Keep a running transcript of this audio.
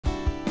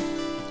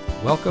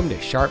Welcome to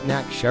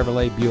Sharpnack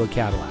Chevrolet Buick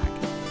Cadillac.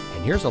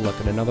 And here's a look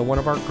at another one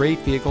of our great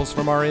vehicles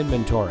from our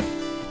inventory.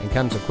 And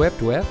comes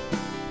equipped with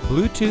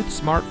Bluetooth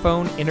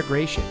smartphone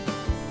integration,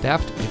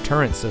 theft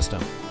deterrent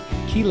system,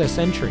 keyless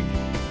entry,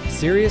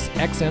 Sirius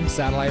XM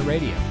satellite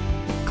radio,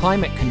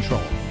 climate control,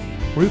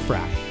 roof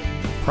rack,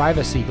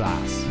 privacy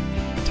glass,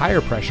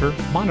 tire pressure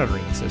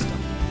monitoring system,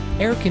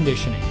 air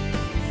conditioning,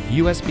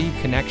 USB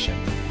connection,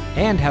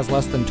 and has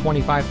less than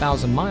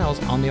 25,000 miles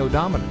on the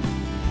odometer.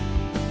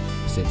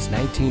 Since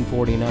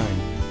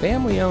 1949,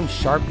 family-owned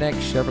Sharpnack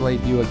Chevrolet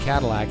Buick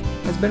Cadillac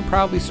has been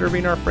proudly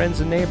serving our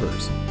friends and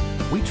neighbors.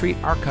 We treat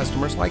our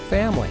customers like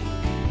family,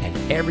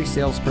 and every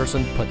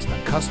salesperson puts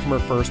the customer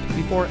first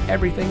before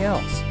everything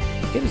else.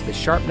 It is the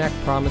Sharpnack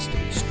promise to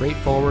be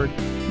straightforward,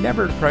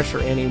 never to pressure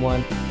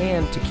anyone,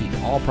 and to keep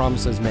all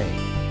promises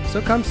made.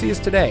 So come see us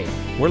today.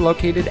 We're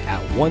located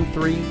at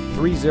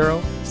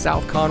 1330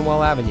 South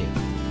Conwell Avenue.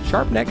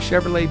 Sharpnack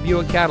Chevrolet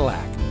Buick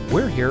Cadillac.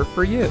 We're here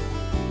for you.